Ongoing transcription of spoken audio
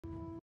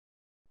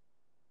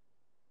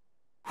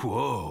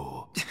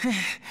Whoa.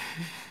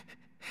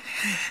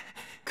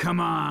 Come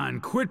on,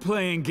 quit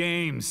playing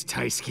games,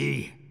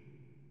 Taisuki.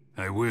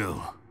 I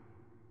will.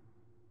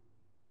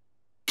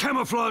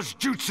 Camouflage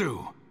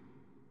jutsu!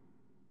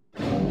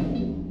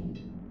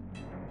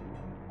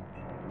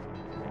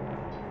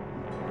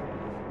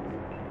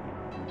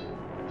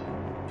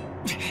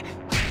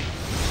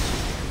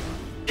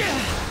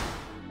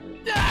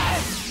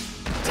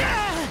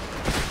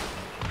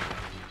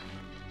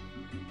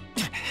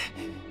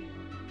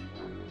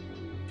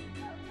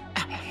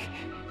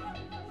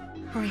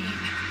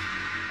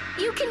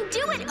 You can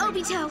do it,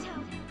 Obito!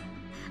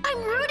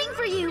 I'm rooting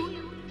for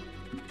you!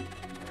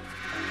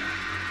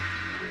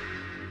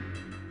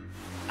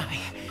 I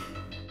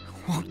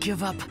won't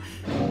give up.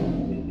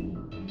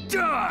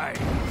 Die!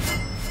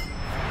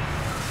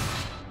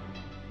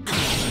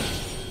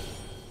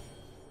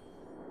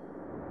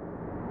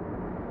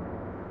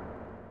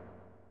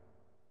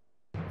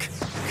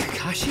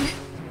 Kakashi?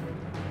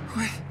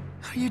 What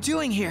are you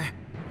doing here?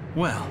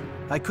 Well,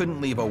 I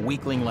couldn't leave a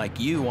weakling like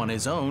you on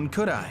his own,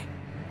 could I?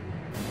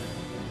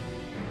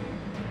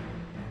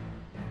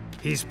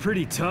 He's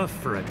pretty tough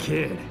for a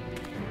kid.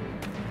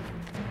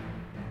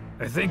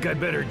 I think I'd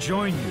better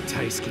join you,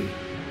 Taisuki,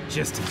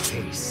 just in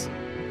case.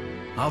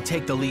 I'll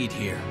take the lead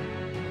here.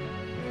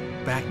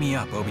 Back me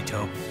up,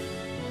 Obito.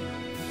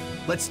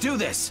 Let's do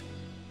this!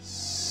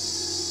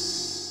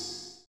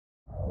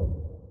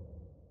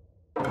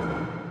 Obito,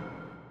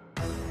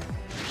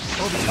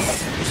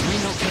 is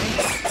Rin okay?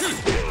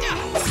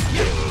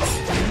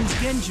 I use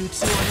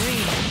Genjutsu on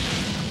Rin.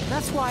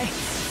 That's why...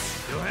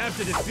 You'll have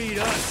to defeat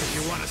us if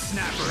you want to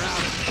snap her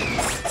out of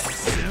it.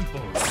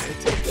 Simple,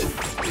 right?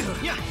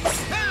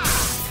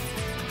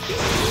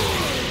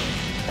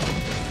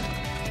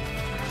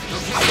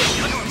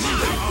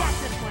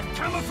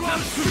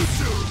 Camouflage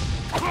jutsu!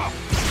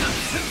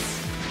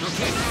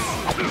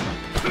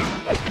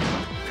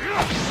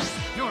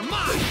 You're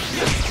mine!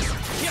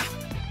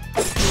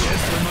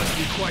 Guess there must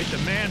be quite the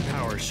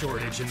manpower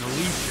shortage in the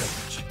Leaf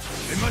Village.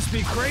 It must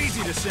be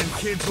crazy to send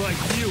kids like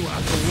you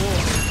out to war.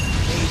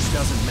 Age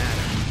doesn't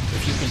matter.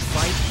 If you can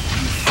fight,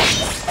 you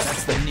fight.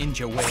 That's the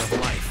ninja way of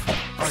life.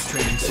 Our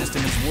training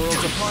system is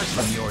worlds apart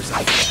from yours,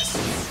 I guess.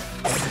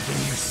 Everything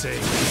you say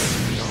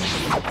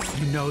is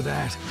you know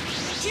that?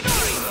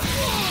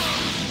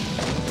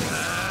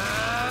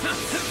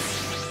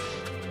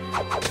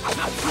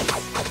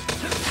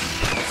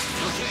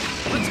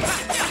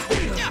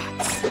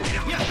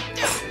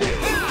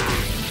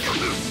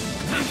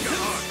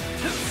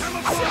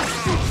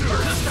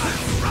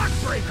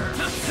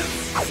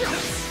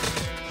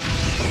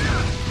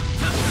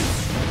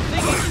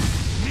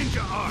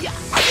 Ninja art!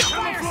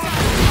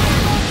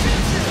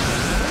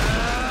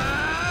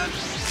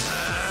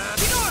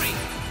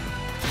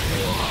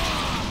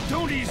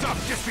 Don't ease up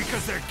just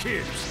because they're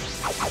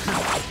kids!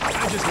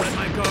 I just let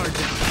my guard down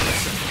for a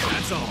second,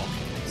 that's all.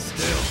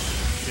 Still,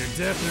 they're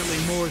definitely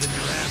more than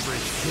your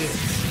average kids.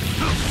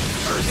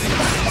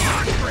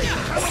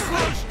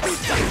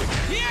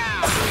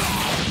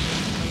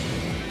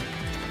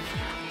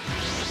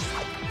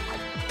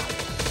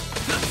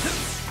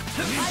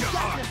 Ninja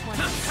art!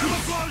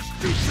 Camouflage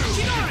jutsu!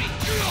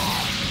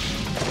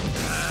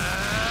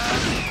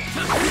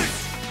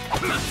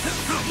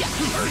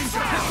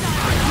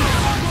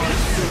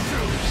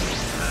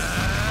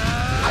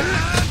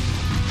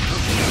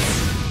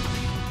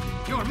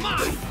 You're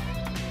mine!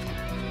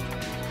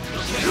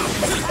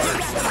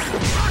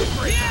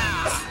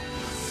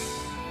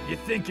 You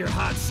think you're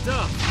hot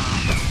stuff,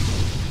 huh?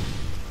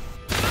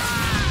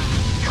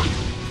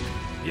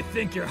 You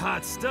think you're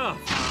hot stuff,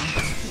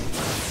 huh?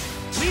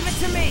 Leave it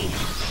to me!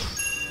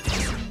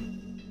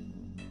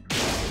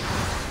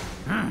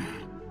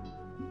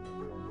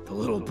 The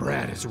little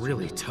brat is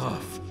really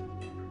tough.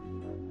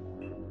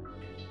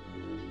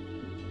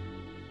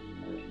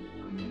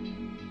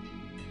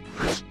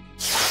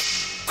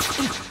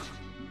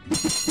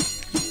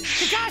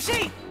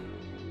 Kakashi!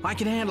 I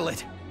can handle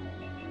it.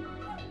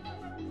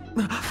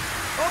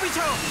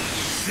 Obito!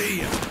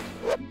 See ya.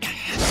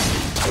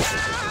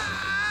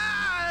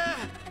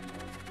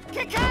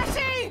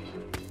 Kakashi!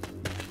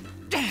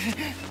 Damn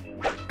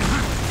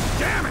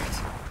it!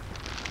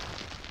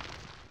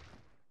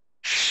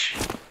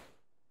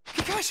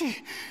 Kakashi,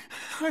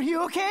 are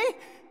you okay?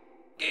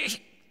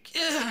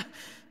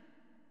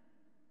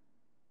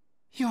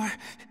 You're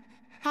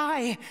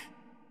high.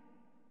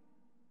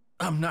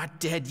 I'm not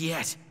dead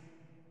yet.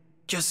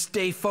 Just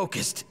stay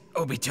focused,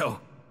 Obito.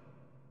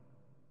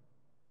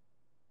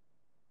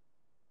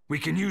 We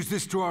can use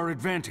this to our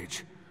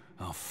advantage.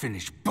 I'll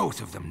finish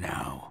both of them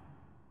now.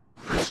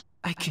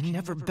 I can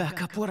never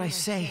back up what I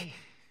say.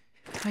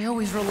 I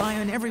always rely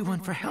on everyone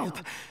for help.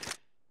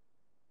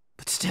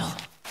 But still,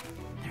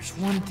 there's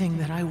one thing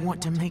that I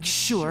want to make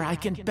sure I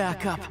can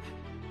back up.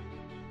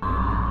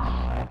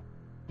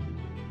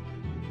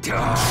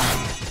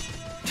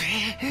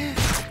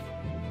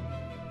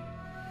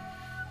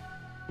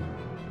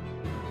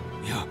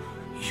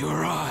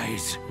 Your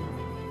eyes.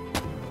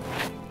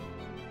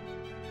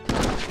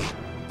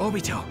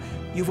 Obito,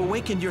 you've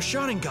awakened your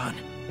Sharingan.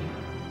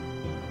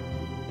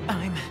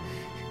 I'm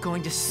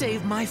going to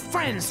save my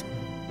friends!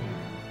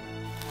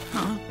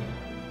 Huh?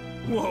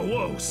 Whoa,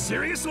 whoa,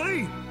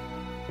 seriously?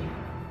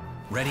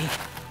 Ready?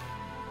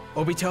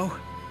 Obito?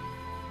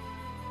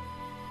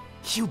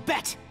 You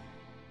bet!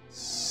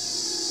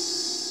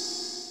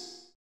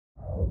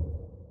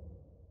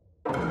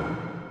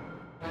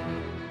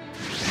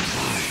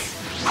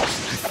 I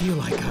feel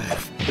like whatever.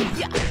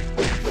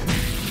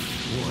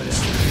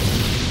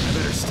 I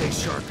better stay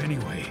sharp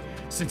anyway,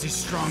 since he's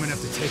strong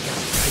enough to take out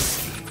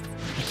Taisuki.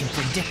 I can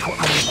predict what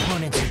my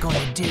opponents are going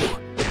to do.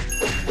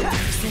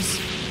 Is this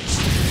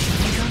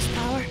Sharingan's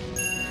power?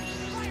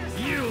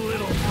 You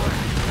little brat!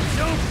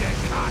 Don't get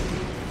cocky!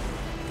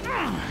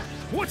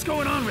 What's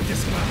going on with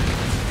this guy?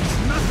 He's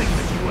nothing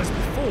like he was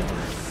before.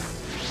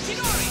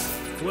 Chidori!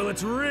 Well,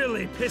 it's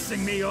really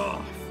pissing me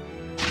off.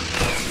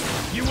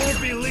 You won't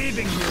be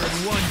leaving here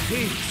in one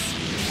piece.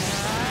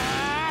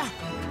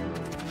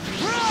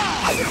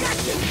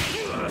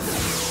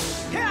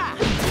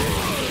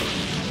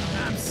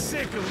 I'm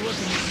sick of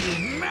looking at you,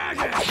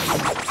 maggot!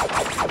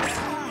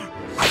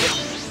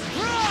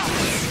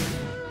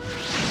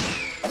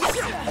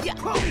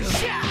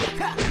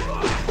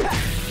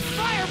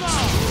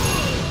 Fireball!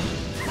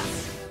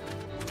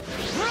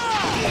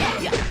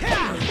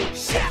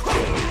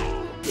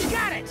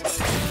 Got it!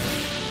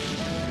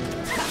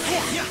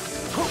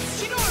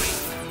 Chidori!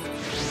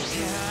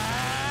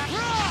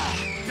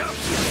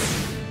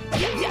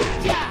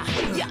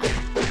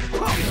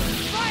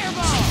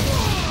 Fireball!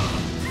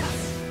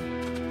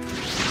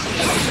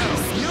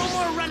 No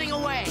more running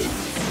away!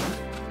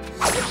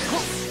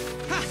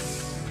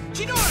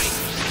 Chidori!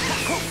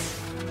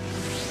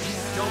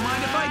 Don't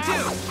mind if I do!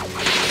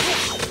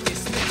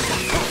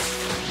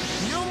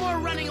 No more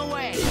running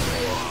away!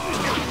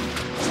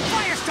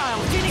 Fire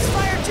style! Phoenix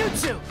Fire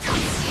Jutsu!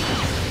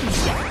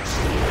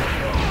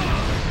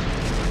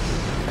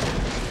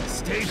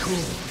 Stay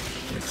cool.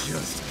 They're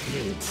just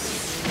kids.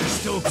 They're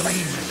still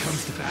green when it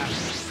comes to battle.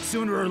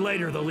 Sooner or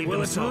later, they'll leave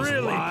themselves wide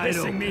open. Well, it's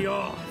really pissing me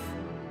off.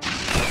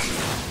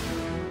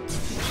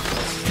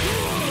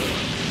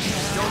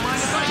 Don't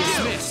mind if I do!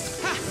 Dismissed.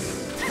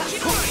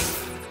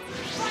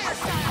 Fire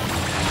style!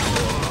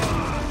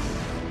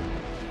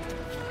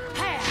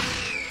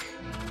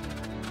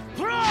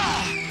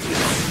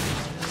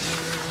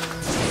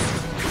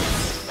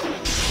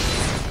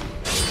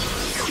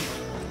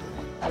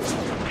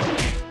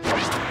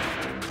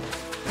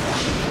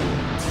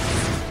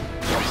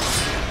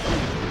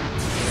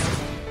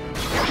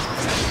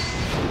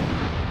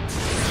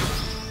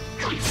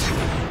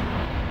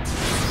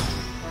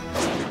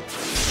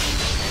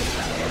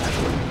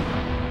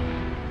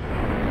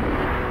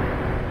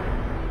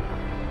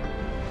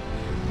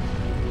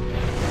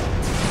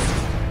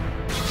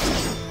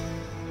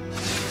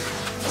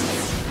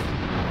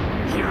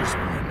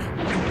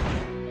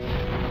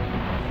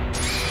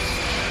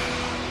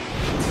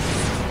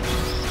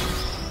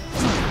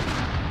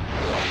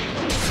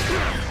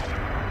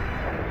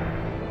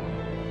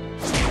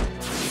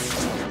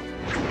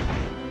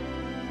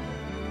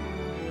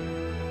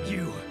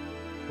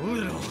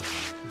 Little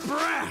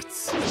brats!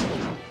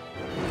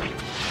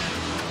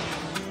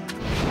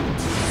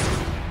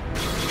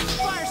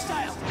 Fire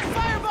style!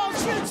 Fireball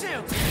Jutsu!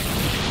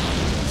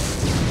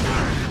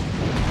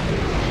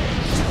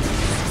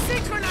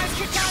 Synchronize,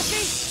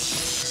 Kakashi!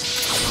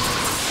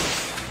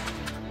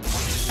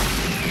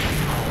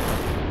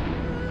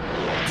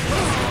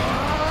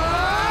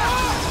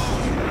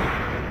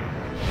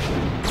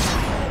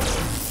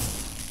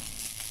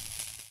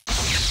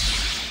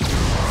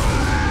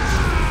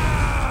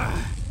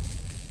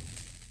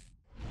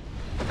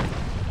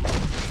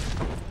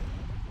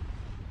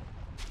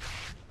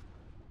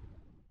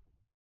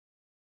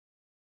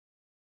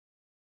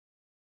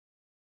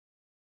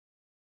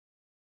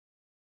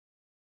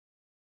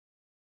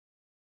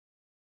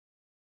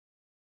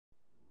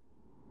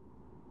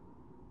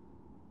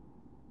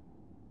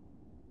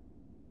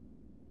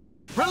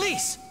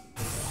 Release!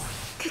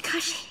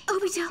 Kakashi,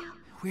 Obito.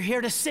 We're here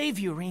to save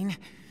you, Rin.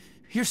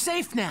 You're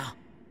safe now.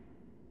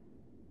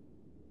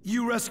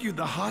 You rescued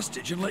the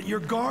hostage and let your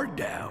guard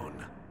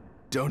down.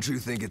 Don't you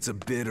think it's a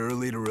bit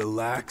early to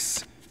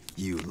relax,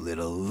 you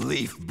little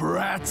leaf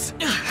brats?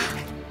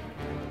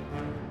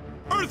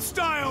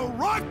 Earth-style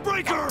rock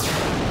breaker!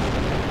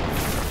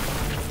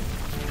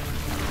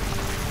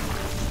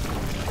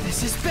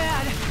 This is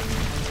bad.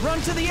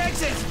 Run to the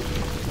exit!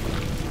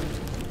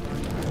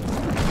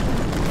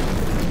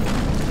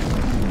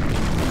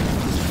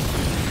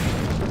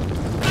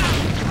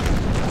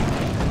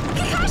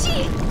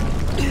 Kakashi!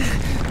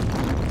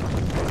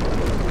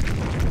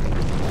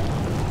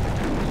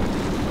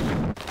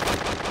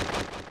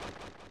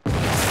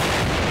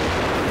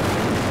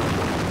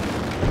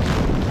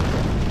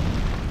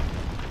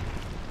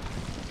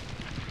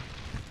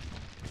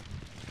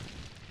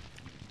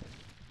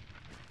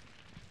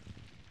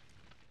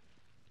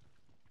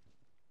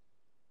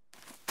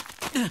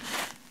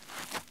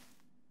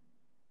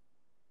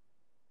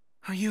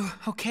 Are you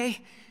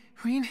okay,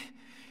 Rin?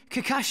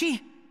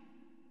 Kakashi?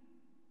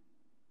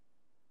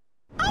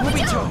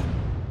 Obito!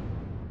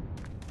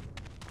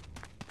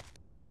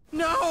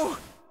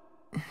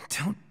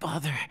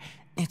 father.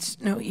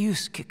 It's no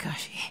use,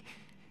 Kakashi.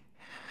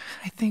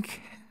 I think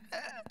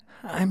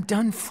I'm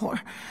done for.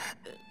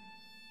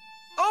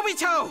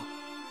 Obito!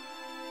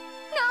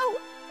 No,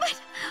 but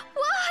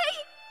why?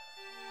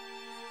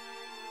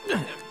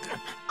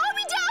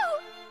 Obito!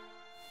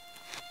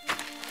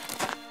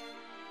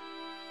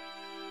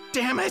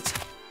 Damn it!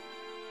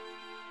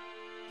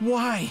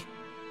 Why?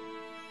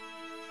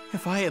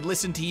 If I had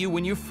listened to you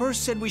when you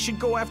first said we should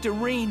go after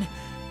Rin,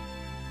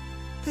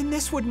 then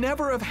this would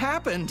never have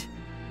happened.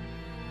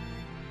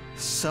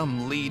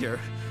 Some leader,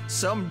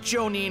 some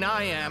Jonin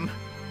I am.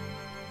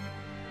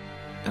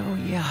 Oh,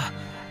 yeah.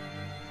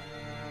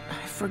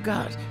 I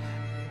forgot.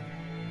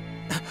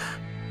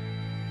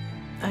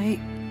 I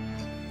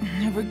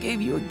never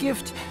gave you a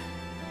gift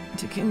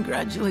to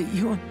congratulate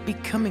you on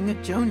becoming a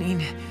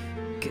Jonin,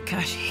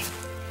 Kakashi.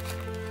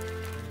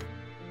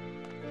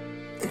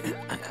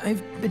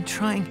 I've been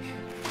trying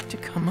to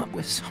come up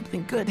with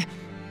something good.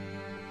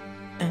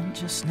 And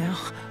just now,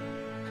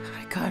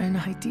 I got an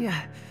idea.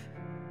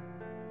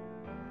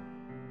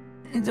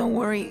 Don't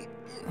worry,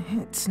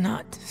 it's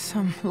not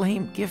some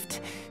lame gift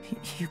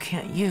you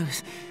can't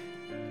use.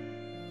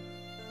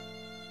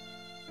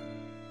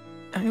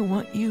 I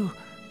want you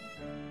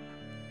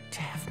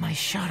to have my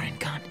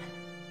Sharingan.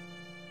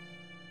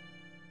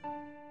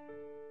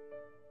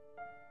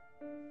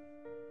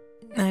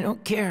 I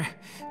don't care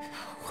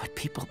what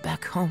people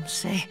back home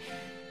say.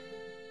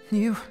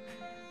 You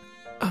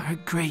are a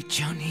great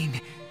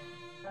Jonin.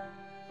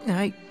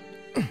 I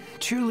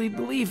truly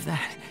believe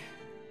that.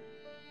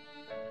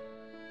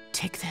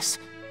 Take this,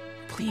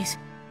 please.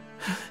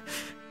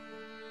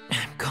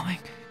 I'm going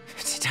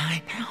to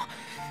die now,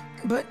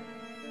 but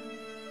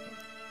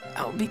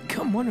I'll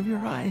become one of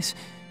your eyes.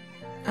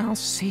 I'll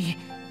see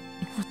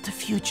what the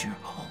future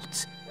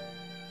holds.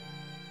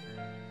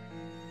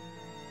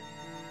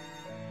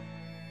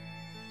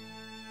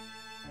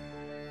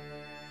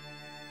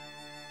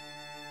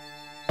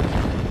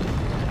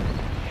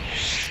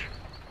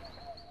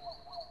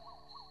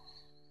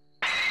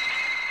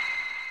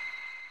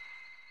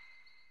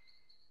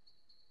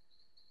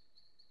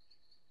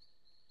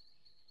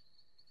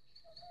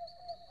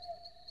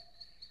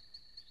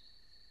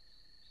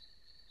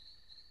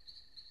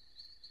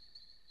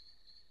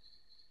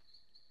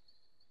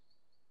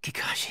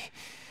 Kakashi,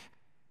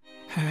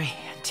 hurry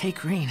and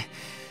take Rin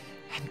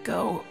and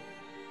go.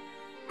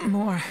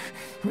 More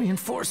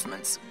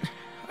reinforcements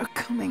are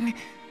coming.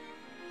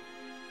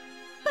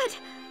 But,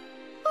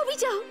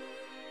 Obito!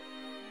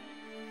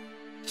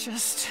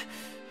 Just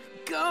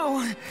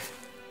go.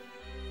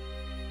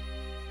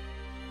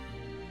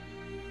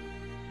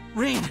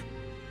 Rin!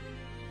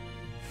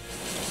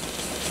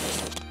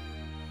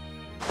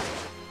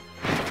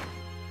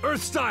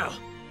 Earth style!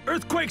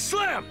 Earthquake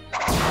slam!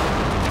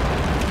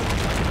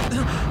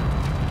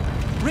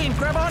 Rin,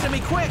 grab onto me,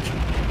 quick!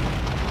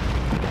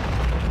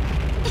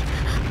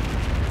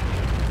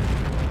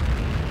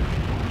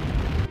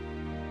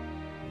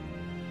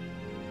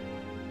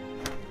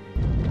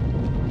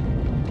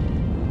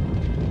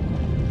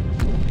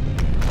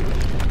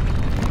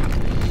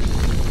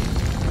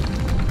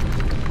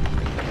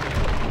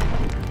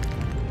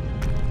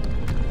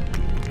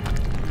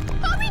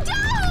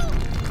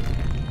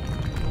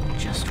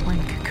 Just when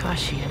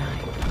Kakashi and I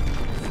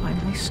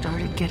finally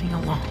started getting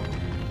along.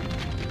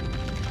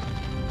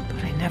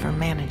 But I never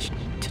managed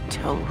to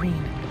tell Rin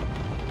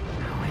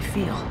how I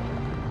feel.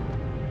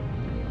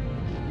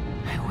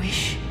 I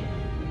wish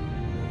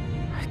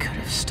I could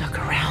have stuck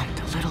around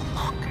a little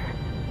longer.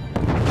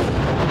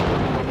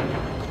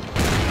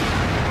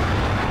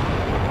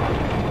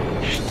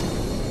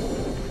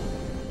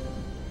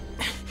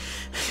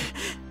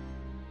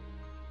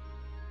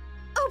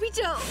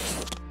 Obito!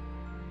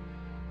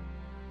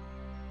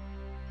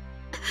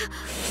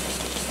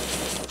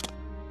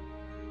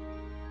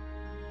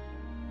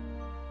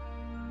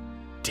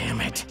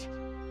 Damn it.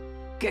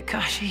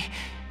 Kakashi,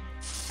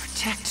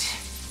 protect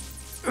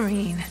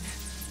Rin.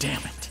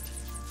 Damn it.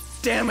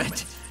 Damn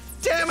it.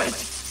 Damn it.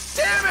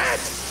 Damn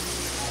it!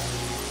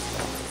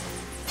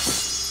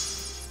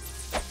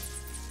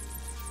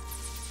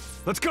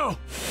 Let's go!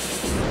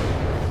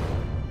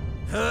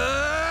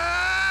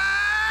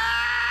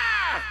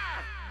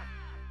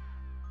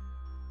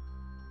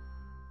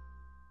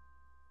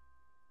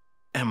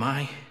 Am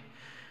I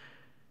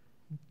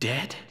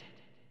dead?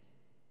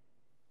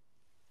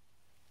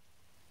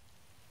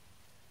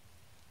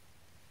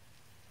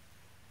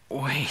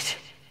 Wait.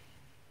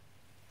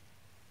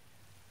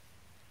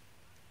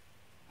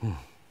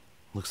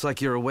 Looks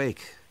like you're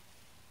awake.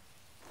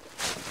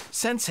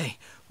 Sensei,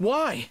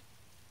 why?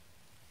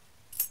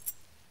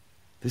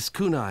 This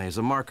kunai is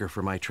a marker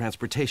for my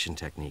transportation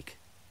technique.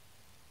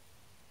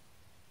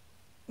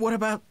 What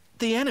about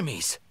the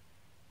enemies?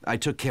 I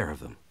took care of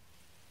them.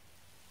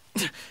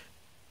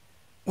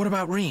 What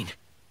about Rin?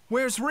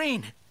 Where's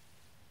Rin?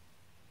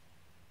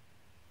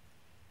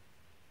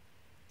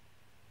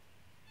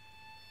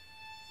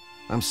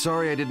 I'm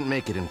sorry I didn't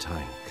make it in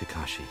time,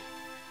 Kakashi.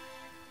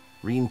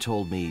 Rin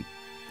told me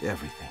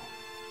everything.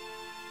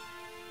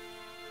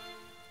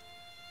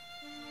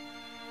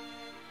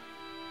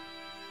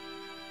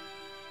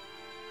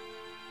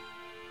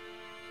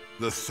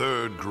 The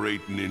Third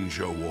Great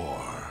Ninja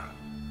War.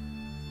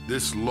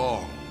 This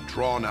long,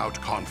 drawn-out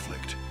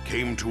conflict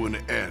came to an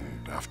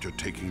end after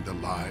taking the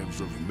lives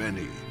of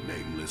many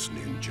nameless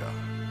ninja.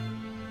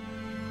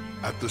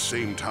 At the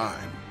same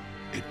time,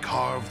 it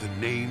carved the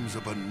names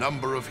of a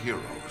number of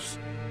heroes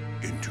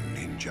into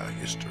ninja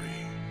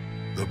history.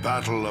 The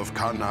Battle of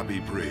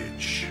Kanabi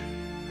Bridge.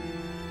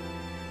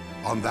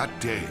 On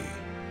that day,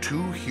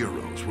 2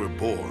 heroes were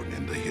born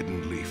in the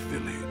Hidden Leaf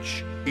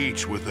Village,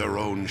 each with their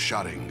own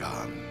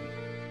Sharingan.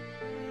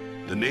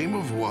 The name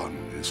of one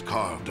is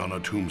carved on a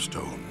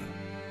tombstone,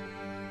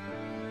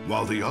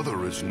 while the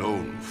other is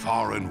known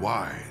far and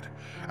wide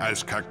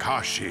as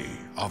Kakashi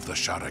of the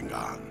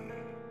Sharingan.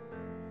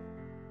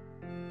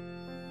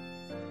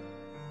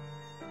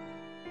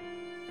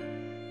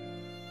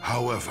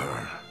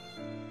 However,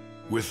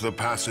 with the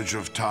passage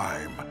of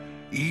time,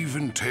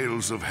 even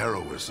tales of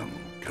heroism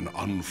can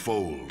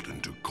unfold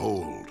into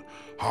cold,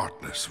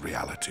 heartless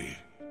reality.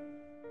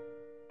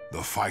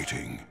 The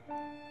fighting,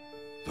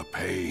 the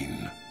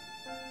pain,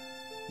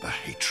 the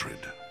hatred.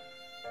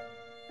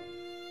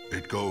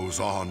 It goes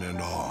on and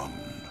on,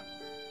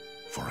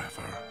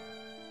 forever.